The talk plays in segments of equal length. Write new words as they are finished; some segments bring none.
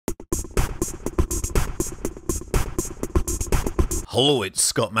Hello, it's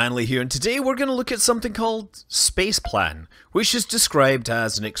Scott Manley here, and today we're going to look at something called Spaceplan, which is described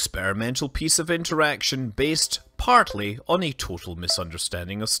as an experimental piece of interaction based partly on a total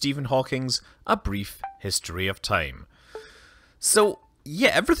misunderstanding of Stephen Hawking's A Brief History of Time. So, yeah,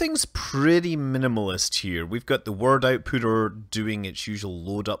 everything's pretty minimalist here. We've got the word outputter doing its usual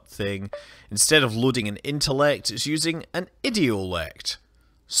load up thing. Instead of loading an intellect, it's using an idiolect.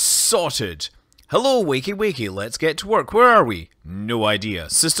 Sorted! Hello, wakey wakey, let's get to work. Where are we? No idea.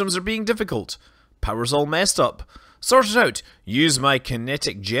 Systems are being difficult. Power's all messed up. Sort it out. Use my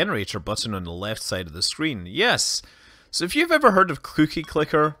kinetic generator button on the left side of the screen. Yes. So if you've ever heard of cookie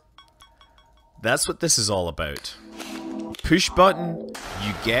clicker, that's what this is all about. Push button,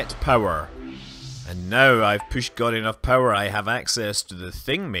 you get power. And now I've got enough power, I have access to the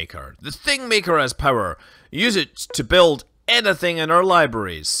Thing Maker. The Thing Maker has power. Use it to build anything in our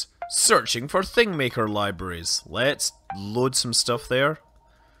libraries. Searching for Thing Maker libraries. Let's load some stuff there.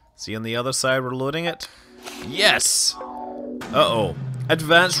 See on the other side we're loading it? Yes! Uh-oh.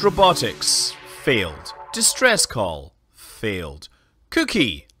 Advanced robotics. Failed. Distress call. Failed.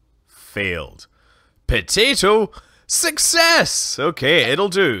 Cookie. Failed. Potato. Success! Okay, it'll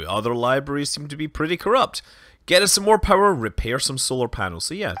do. Other libraries seem to be pretty corrupt. Get us some more power, repair some solar panels.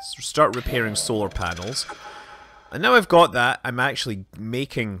 So yeah, start repairing solar panels. And now I've got that, I'm actually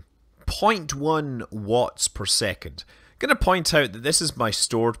making 0.1 watts per second. I'm going to point out that this is my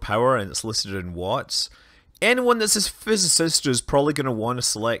stored power and it's listed in watts. Anyone that's a physicist is probably going to want to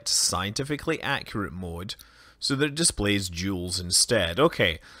select scientifically accurate mode so that it displays joules instead.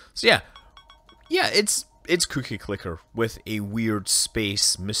 Okay, so yeah, it's cookie clicker with a weird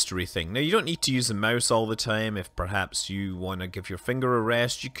space mystery thing. Now you don't need to use the mouse all the time. If perhaps you want to give your finger a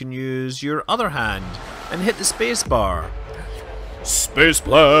rest, you can use your other hand and hit the space bar.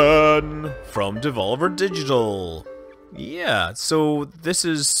 Spaceplan from Devolver Digital. Yeah, so this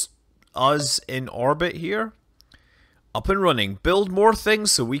is us in orbit here. Up and running. Build more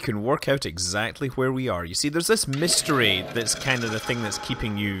things so we can work out exactly where we are. You see, there's this mystery that's kind of the thing that's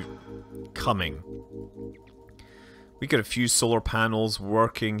keeping you coming. We got a few solar panels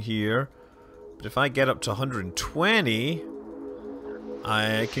working here. But if I get up to 120...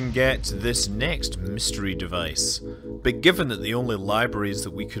 I can get this next mystery device. But given that the only libraries that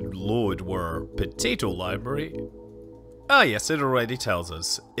we could load were Potato Library... Ah yes, it already tells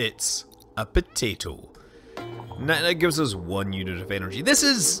us. It's a potato. Now that gives us 1 unit of energy. This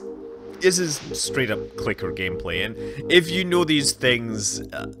is straight up clicker gameplay, and if you know these things,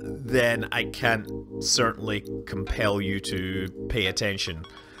 then I can't certainly compel you to pay attention.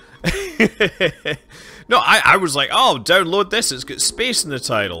 No, I was like, oh, download this, it's got space in the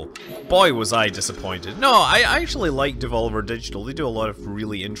title. Boy, was I disappointed. No, I actually like Devolver Digital. They do a lot of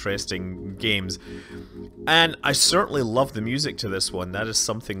really interesting games. And I certainly love the music to this one. That is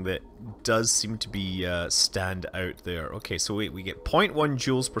something that does seem to be stand out there. Okay, so wait, we get 0.1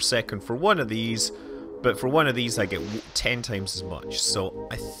 joules per second for one of these. But for one of these, I get 10 times as much. So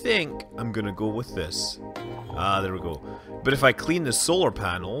I think I'm going to go with this. Ah, there we go. But if I clean the solar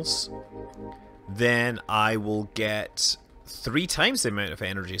panels, then I will get 3 times the amount of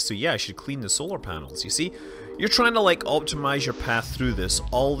energy. So yeah, I should clean the solar panels. You see, you're trying to like optimize your path through this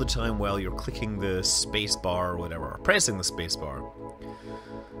all the time while you're clicking the space bar or whatever, or pressing the space bar.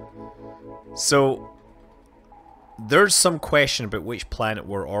 So there's some question about which planet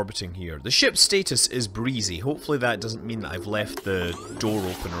we're orbiting here. The ship's status is breezy. Hopefully that doesn't mean that I've left the door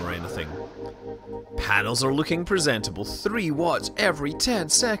open or anything. Panels are looking presentable. 3 watts every 10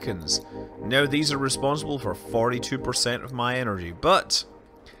 seconds. Now these are responsible for 42% of my energy. But,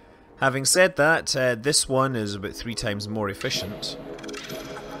 having said that, this one is about 3 times more efficient.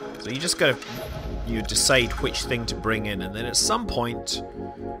 So you just gotta decide which thing to bring in, and then at some point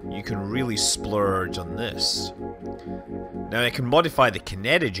you can really splurge on this. Now I can modify the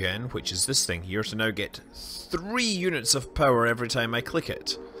kinetigen, which is this thing here, to now get 3 units of power every time I click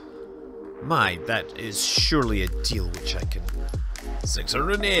it. My, that is surely a deal which I can...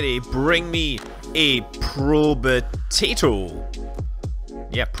 680, bring me a Pro-Potato.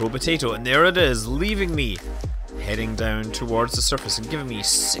 Yeah, Pro-Potato, and there it is, leaving me, heading down towards the surface and giving me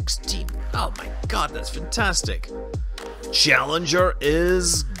 16. Oh my god, that's fantastic. Challenger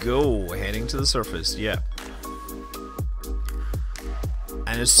is go, heading to the surface, yeah.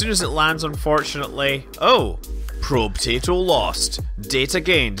 And as soon as it lands, unfortunately, oh, Pro-Potato lost. Data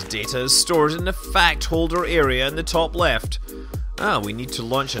gained. Data is stored in the fact holder area in the top left. Ah, we need to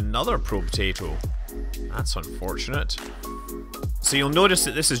launch another Pro-Potato. That's unfortunate. So you'll notice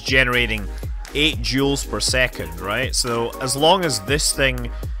that this is generating 8 joules per second, right? So as long as this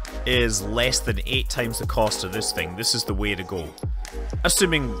thing is less than 8 times the cost of this thing, this is the way to go.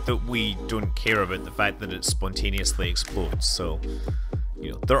 Assuming that we don't care about the fact that it spontaneously explodes, so,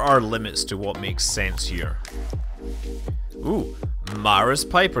 you know, there are limits to what makes sense here. Ooh, Mara's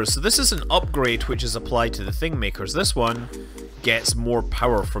Piper. So this is an upgrade which is applied to the thing makers. This one gets more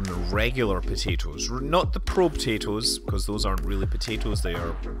power from the regular potatoes, not the probe potatoes, because those aren't really potatoes, they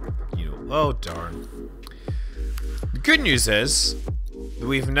are, you know, oh darn. The good news is,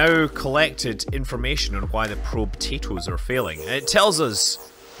 we've now collected information on why the probe potatoes are failing, and it tells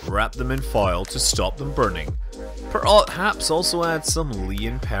us, wrap them in foil to stop them burning. Perhaps also add some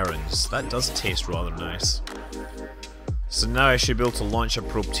lean parents, that does taste rather nice. So now I should be able to launch a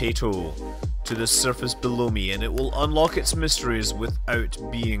probe potato to the surface below me, and it will unlock its mysteries without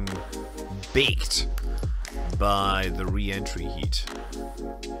being baked by the re-entry heat.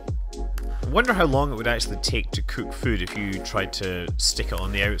 I wonder how long it would actually take to cook food if you tried to stick it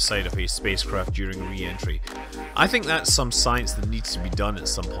on the outside of a spacecraft during re-entry. I think that's some science that needs to be done at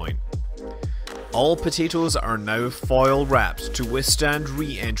some point. All potatoes are now foil wrapped to withstand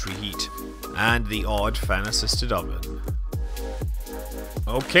re-entry heat and the odd fan-assisted oven.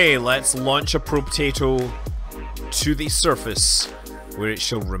 Okay, let's launch a probe potato to the surface, where it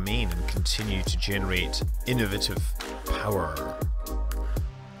shall remain and continue to generate innovative power.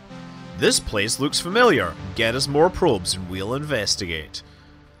 This place looks familiar. Get us more probes and we'll investigate.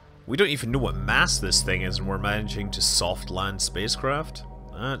 We don't even know what mass this thing is, and we're managing to soft land spacecraft?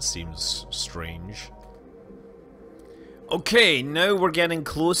 That seems strange. Okay, now we're getting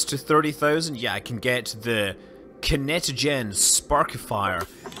close to 30,000. Yeah, I can get the Kinetogen Sparkifier.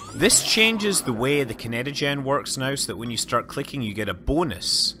 This changes the way the Kinetogen works now, so that when you start clicking you get a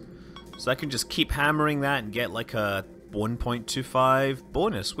bonus. So I can just keep hammering that and get like a 1.25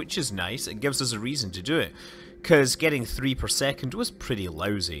 bonus, which is nice. It gives us a reason to do it, because getting 3 per second was pretty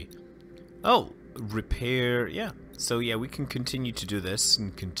lousy. Oh, repair, yeah. So yeah, we can continue to do this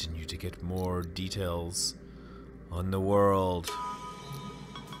and continue to get more details on the world.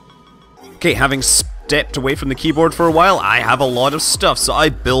 Okay, having stepped away from the keyboard for a while, I have a lot of stuff, so I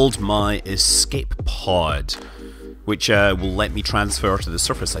build my escape pod, which will let me transfer to the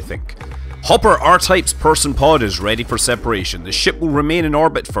surface, I think. Hopper R-Type's person pod is ready for separation. The ship will remain in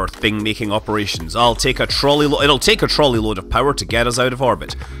orbit for thing-making operations. It'll take a trolley load of power to get us out of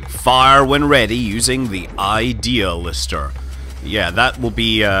orbit. Fire when ready using the Idea Lister. Yeah, that will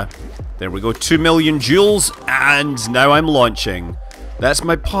be, there we go, 2 million joules, and now I'm launching. That's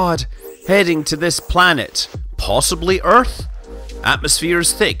my pod, heading to this planet. Possibly Earth? Atmosphere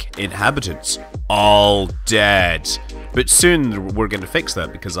is thick, inhabitants all dead. But soon we're going to fix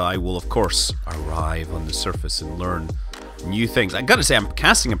that, because I will of course arrive on the surface and learn new things. I gotta say, I'm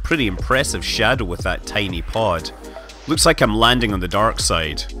casting a pretty impressive shadow with that tiny pod. Looks like I'm landing on the dark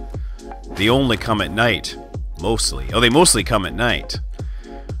side. They only come at night. Mostly. Oh, they mostly come at night.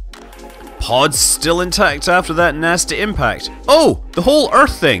 Pod's still intact after that nasty impact. Oh, the whole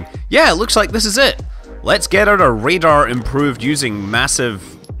Earth thing. Yeah, it looks like this is it. Let's get our radar improved using massive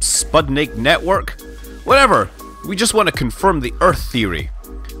Sputnik network. Whatever. We just want to confirm the Earth theory.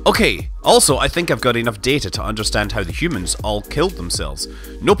 Okay, also I think I've got enough data to understand how the humans all killed themselves.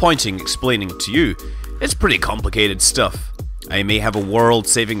 No point in explaining to you. It's pretty complicated stuff. I may have a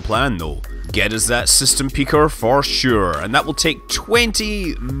world-saving plan though. Get us that system peaker for sure, and that will take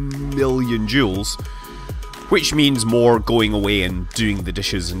 20 million joules, which means more going away and doing the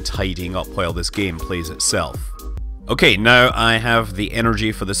dishes and tidying up while this game plays itself. Okay, now I have the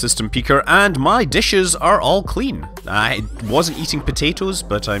energy for the system peaker, and my dishes are all clean. I wasn't eating potatoes,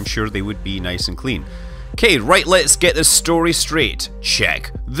 but I'm sure they would be nice and clean. Okay, right, let's get this story straight.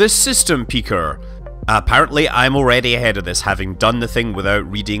 Check the system peaker. Apparently, I'm already ahead of this, having done the thing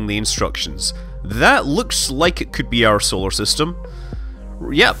without reading the instructions. That looks like it could be our solar system.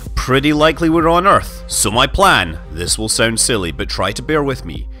 Yep, pretty likely we're on Earth. So my plan, this will sound silly, but try to bear with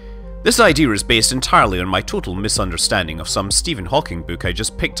me. This idea is based entirely on my total misunderstanding of some Stephen Hawking book I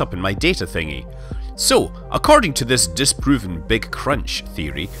just picked up in my data thingy. So, according to this disproven Big Crunch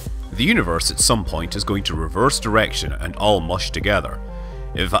theory, the universe at some point is going to reverse direction and all mush together.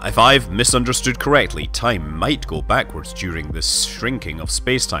 If I've misunderstood correctly, time might go backwards during this shrinking of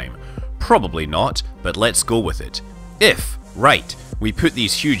space-time. Probably not, but let's go with it. If, right, we put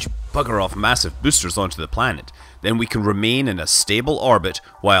these huge bugger-off massive boosters onto the planet, then we can remain in a stable orbit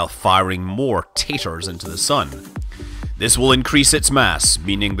while firing more taters into the sun. This will increase its mass,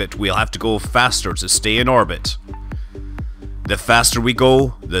 meaning that we'll have to go faster to stay in orbit. The faster we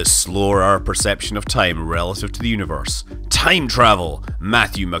go, the slower our perception of time relative to the universe. Time travel,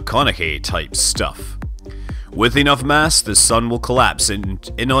 Matthew McConaughey type stuff. With enough mass, the sun will collapse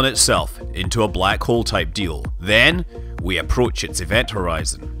in on itself into a black hole type deal. Then, we approach its event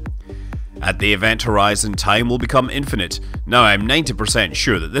horizon. At the event horizon, time will become infinite. Now, I'm 90%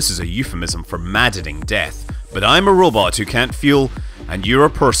 sure that this is a euphemism for maddening death, but I'm a robot who can't feel, and you're a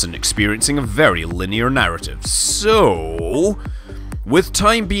person experiencing a very linear narrative. So, with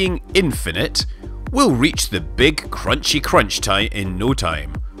time being infinite, we'll reach the big crunchy crunch time in no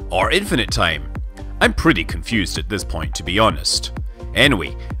time, or infinite time. I'm pretty confused at this point, to be honest.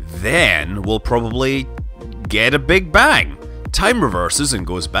 Anyway, then we'll probably get a big bang. Time reverses and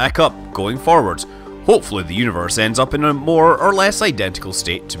goes back up, going forwards. Hopefully the universe ends up in a more or less identical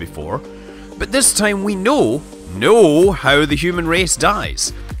state to before. But this time we know how the human race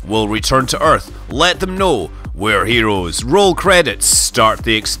dies. We'll return to Earth, let them know we're heroes, roll credits, start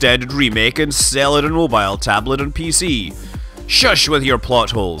the extended remake and sell it on mobile, tablet and PC. Shush with your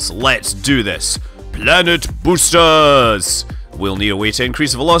plot holes, let's do this. Planet boosters! We'll need a way to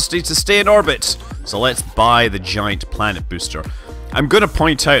increase velocity to stay in orbit, so let's buy the giant planet booster. I'm going to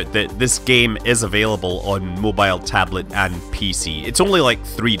point out that this game is available on mobile, tablet and PC. It's only like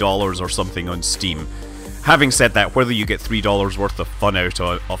 $3 or something on Steam. Having said that, whether you get $3 worth of fun out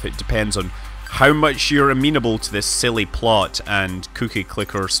of it depends on how much you're amenable to this silly plot and cookie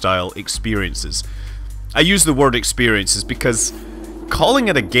clicker style experiences. I use the word experiences because calling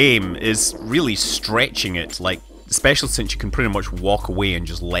it a game is really stretching it, like, especially since you can pretty much walk away and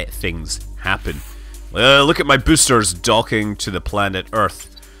just let things happen. Look at my boosters docking to the planet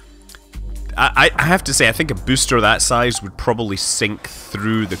Earth. I have to say, I think a booster that size would probably sink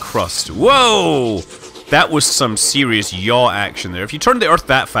through the crust. Whoa! That was some serious yaw action there. If you turned the Earth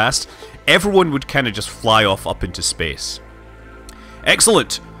that fast, everyone would kind of just fly off up into space.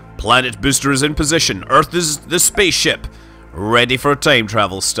 Excellent! Planet booster is in position. Earth is the spaceship. Ready for time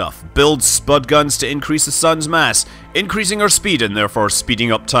travel stuff. Build spud guns to increase the sun's mass, increasing our speed and therefore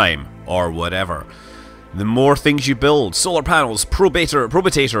speeding up time. Or whatever. The more things you build, solar panels,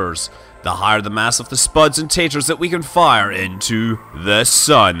 probatators, the higher the mass of the spuds and taters that we can fire into the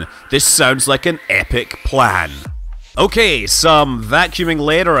sun. This sounds like an epic plan. Okay, some vacuuming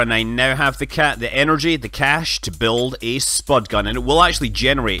later and I now have the energy, the cash to build a spud gun, and it will actually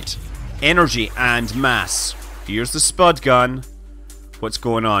generate energy and mass. Here's the spud gun. What's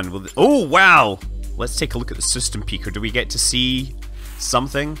going on? Oh, wow! Let's take a look at the system peeker. Do we get to see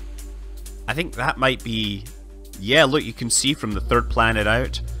something? I think that might be... Yeah, look, you can see from the third planet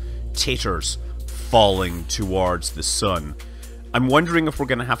out, taters falling towards the sun. I'm wondering if we're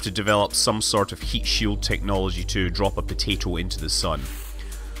going to have to develop some sort of heat shield technology to drop a potato into the sun.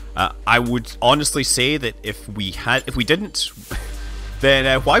 I would honestly say that if we didn't...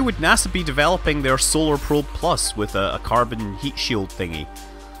 then why would NASA be developing their Solar Probe Plus with a carbon heat shield thingy?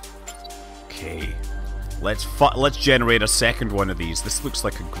 Okay, let's generate a second one of these. This looks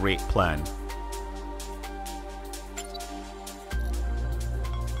like a great plan.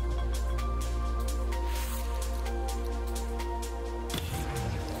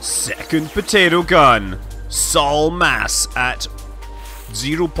 Second potato gun. Sol mass at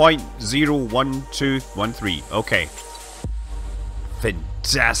 0.01213. Okay.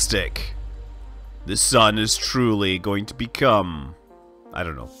 Fantastic. The sun is truly going to become... I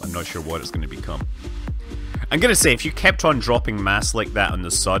don't know. I'm not sure what it's going to become. I'm going to say, if you kept on dropping mass like that on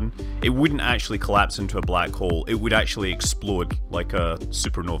the sun, it wouldn't actually collapse into a black hole. It would actually explode like a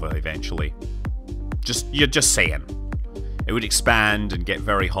supernova eventually. You're just saying. It would expand and get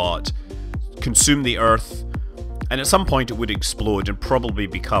very hot, consume the Earth, and at some point it would explode and probably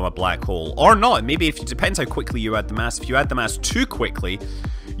become a black hole. Or not, maybe it depends how quickly you add the mass. If you add the mass too quickly,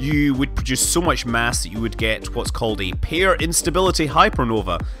 you would produce so much mass that you would get what's called a pair instability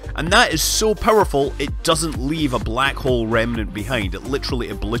hypernova. And that is so powerful, it doesn't leave a black hole remnant behind. It literally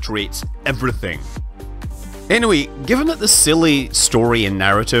obliterates everything. Anyway, given that the silly story and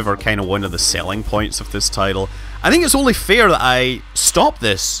narrative are kind of one of the selling points of this title, I think it's only fair that I stop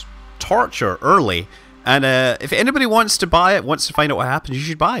this torture early. And if anybody wants to buy it, wants to find out what happens, you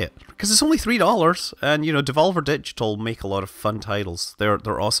should buy it. Because it's only $3, and you know, Devolver Digital make a lot of fun titles.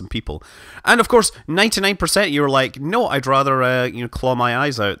 They're awesome people. And of course, 99% you're like, no, I'd rather claw my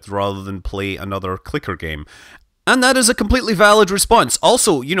eyes out rather than play another clicker game. And that is a completely valid response.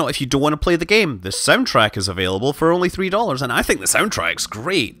 Also, you know, if you don't want to play the game, the soundtrack is available for only $3, and I think the soundtrack's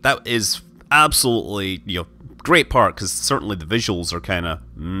great. That is absolutely, great part, because certainly the visuals are kind of,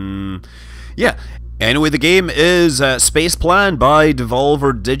 yeah. Anyway, the game is Spaceplan by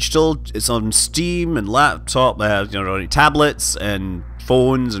Devolver Digital. It's on Steam and laptop, tablets and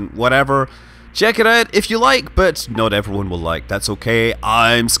phones and whatever. Check it out if you like, but not everyone will like. That's okay.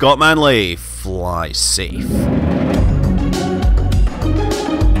 I'm Scott Manley. Fly safe.